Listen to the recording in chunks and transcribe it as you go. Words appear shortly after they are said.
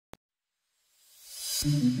Hello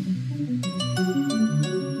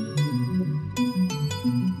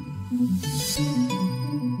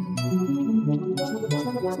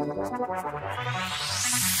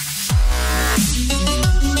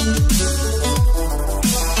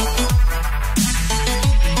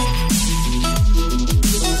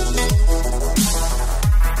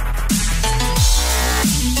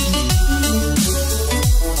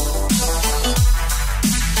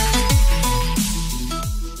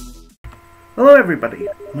everybody,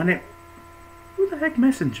 my name... Who the heck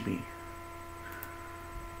messaged me?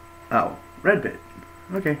 Oh, Redbit.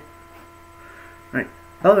 Okay. Right.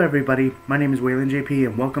 Hello everybody, my name is Waylon JP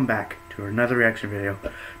and welcome back to another reaction video.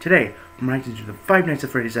 Today, I'm reacting to the Five Nights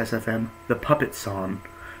at Freddy's SFM, The Puppet Song.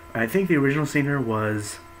 I think the original singer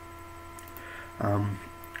was...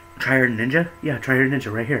 TryHardNinja? Yeah,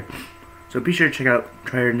 TryHardNinja right here. So be sure to check out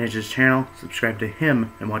TryHardNinja's channel, subscribe to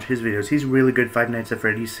him, and watch his videos. He's a really good Five Nights at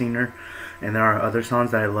Freddy's singer, and there are other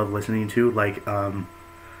songs that I love listening to, like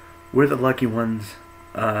We're the Lucky Ones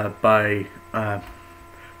with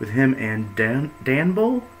him and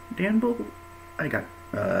Danbull?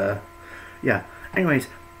 Yeah. Anyways,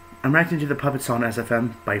 I'm reacting to the Puppet Song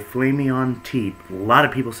SFM by Flameon T. A lot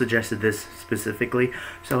of people suggested this specifically,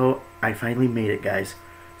 so I finally made it, guys.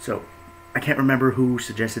 So, I can't remember who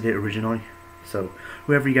suggested it originally, so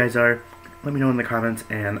whoever you guys are, let me know in the comments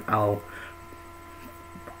and I'll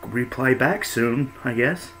reply back soon, I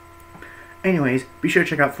guess. Anyways, be sure to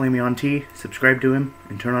check out Flameon T, subscribe to him,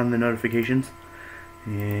 and turn on the notifications.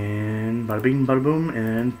 And bada bing, bada boom,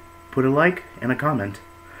 and put a like and a comment.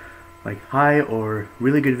 Like, hi, or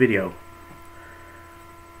really good video.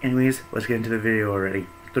 Anyways, let's get into the video already.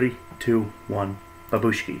 3, 2, 1,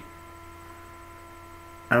 babushki.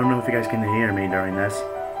 I don't know if you guys can hear me during this.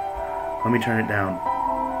 Let me turn it down.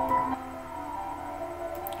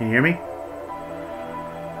 Can you hear me?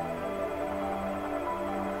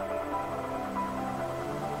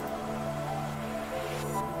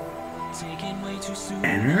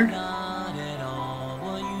 Ennard?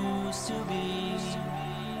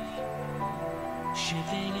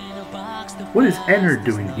 What is Ennard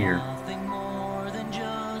doing here?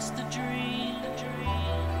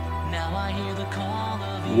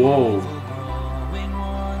 Whoa.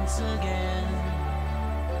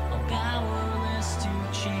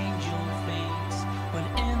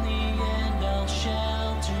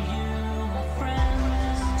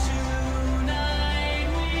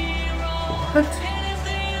 What?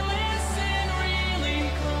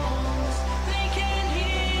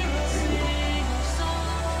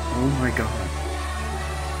 Oh my god.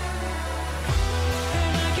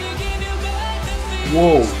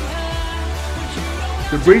 Whoa.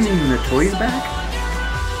 They're bringing the toys back?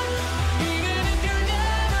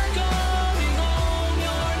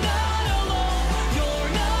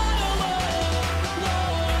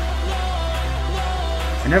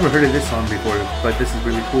 I never heard of this song before, but this is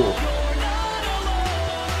really cool.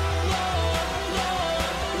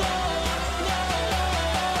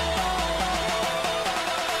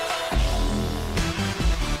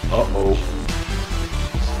 Uh-oh.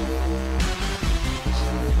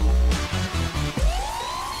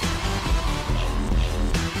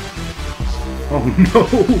 Oh no!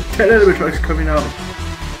 10 animatronics coming out!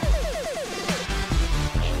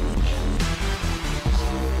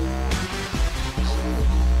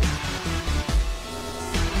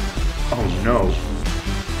 Oh no!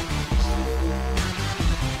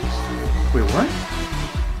 Wait, what?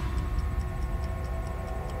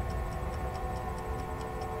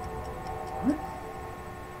 What?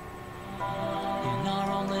 In our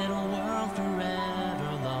own little world,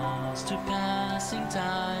 forever lost to passing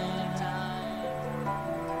time.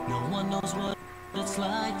 No one knows what it's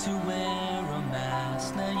like to wear a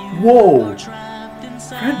mask. Now you Whoa! are trapped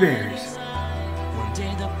inside. Fredbear's. One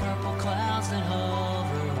day the purple clouds that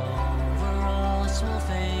hover over us will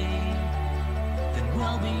fade. Then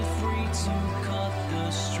we'll be free to cut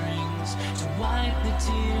the strings, to wipe the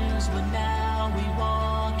tears. But now we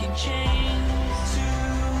walk in chains.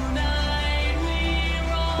 Tonight we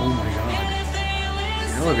roll. Oh my god.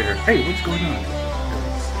 The elevator. Hey, what's going on?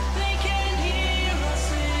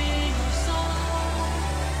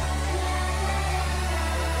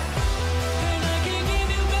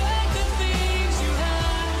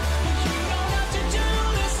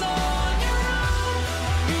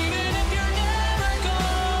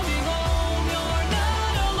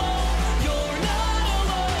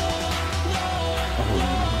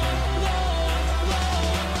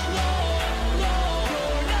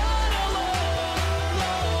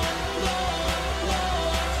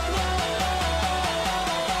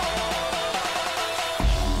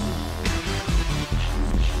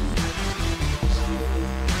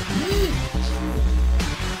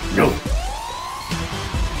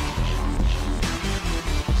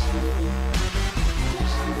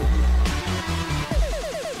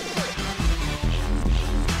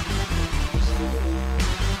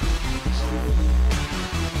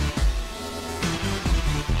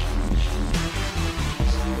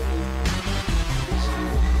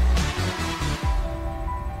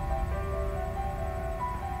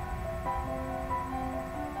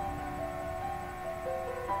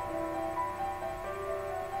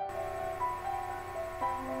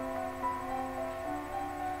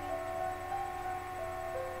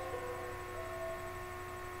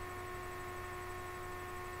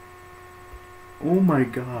 Oh my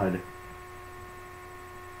god.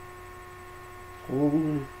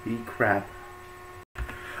 Holy crap.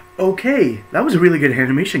 Okay, that was a really good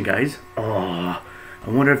animation, guys. Oh, I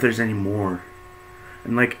wonder if there's any more.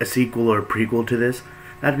 And like a sequel or a prequel to this.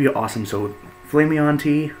 That'd be awesome. So,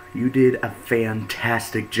 FlameOnT, you did a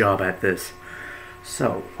fantastic job at this.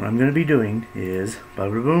 So, what I'm going to be doing is,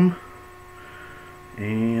 bada boom,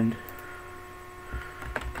 and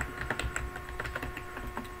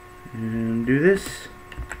do this.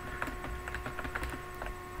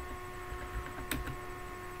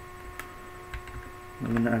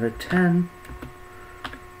 1 out of 10.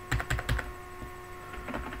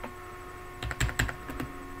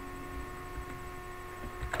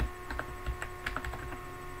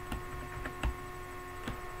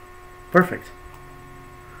 Perfect.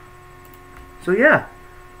 So yeah,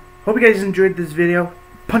 hope you guys enjoyed this video.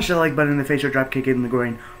 Punch that like button in the face or drop kick it in the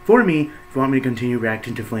groin for me if you want me to continue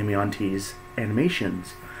reacting to FlameOnT's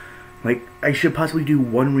animations. Like, I should possibly do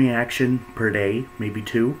 1 reaction per day, maybe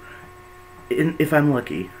 2. If I'm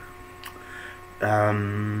lucky. But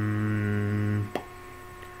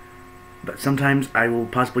sometimes I will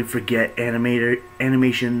possibly forget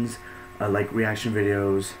animations, like reaction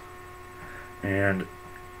videos, and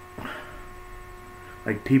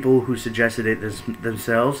like people who suggested it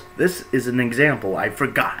themselves. This is an example. I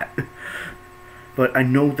forgot. But I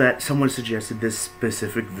know that someone suggested this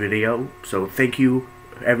specific video, so thank you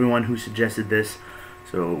everyone who suggested this.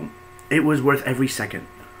 So it was worth every second.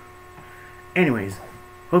 Anyways,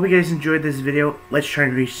 hope you guys enjoyed this video. Let's try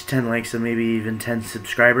and reach 10 likes and maybe even 10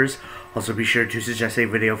 subscribers. Also be sure to suggest a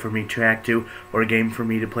video for me to react to or a game for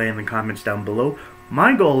me to play in the comments down below.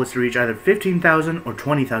 My goal is to reach either 15,000 or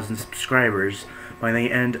 20,000 subscribers by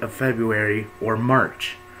the end of February or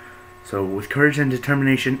March. So with courage and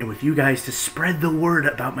determination, and with you guys to spread the word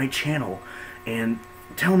about my channel and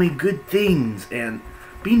tell me good things and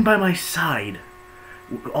being by my side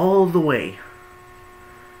all the way.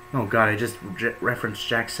 Oh god, I just referenced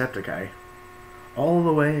Jacksepticeye. All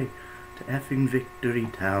the way to effing Victory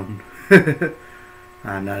Town.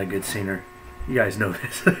 I'm not a good singer. You guys know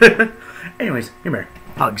this. Anyways, come here.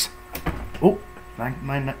 Hugs. Oh, my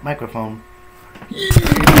microphone.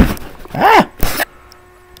 Ah!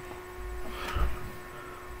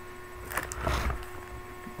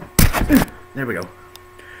 There we go.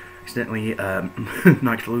 Accidentally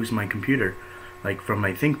knocked loose my computer, like from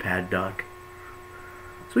my ThinkPad dock.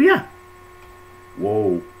 So yeah.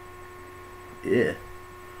 Whoa. Yeah.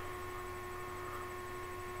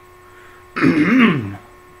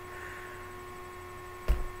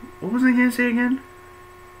 What was I gonna say again?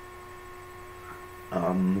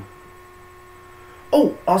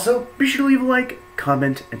 Oh, also, be sure to leave a like,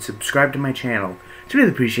 comment, and subscribe to my channel. It's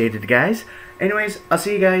really appreciated, guys. Anyways, I'll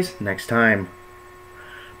see you guys next time.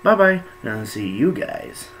 Bye-bye, and I'll see you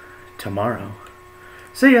guys tomorrow.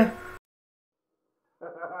 See ya!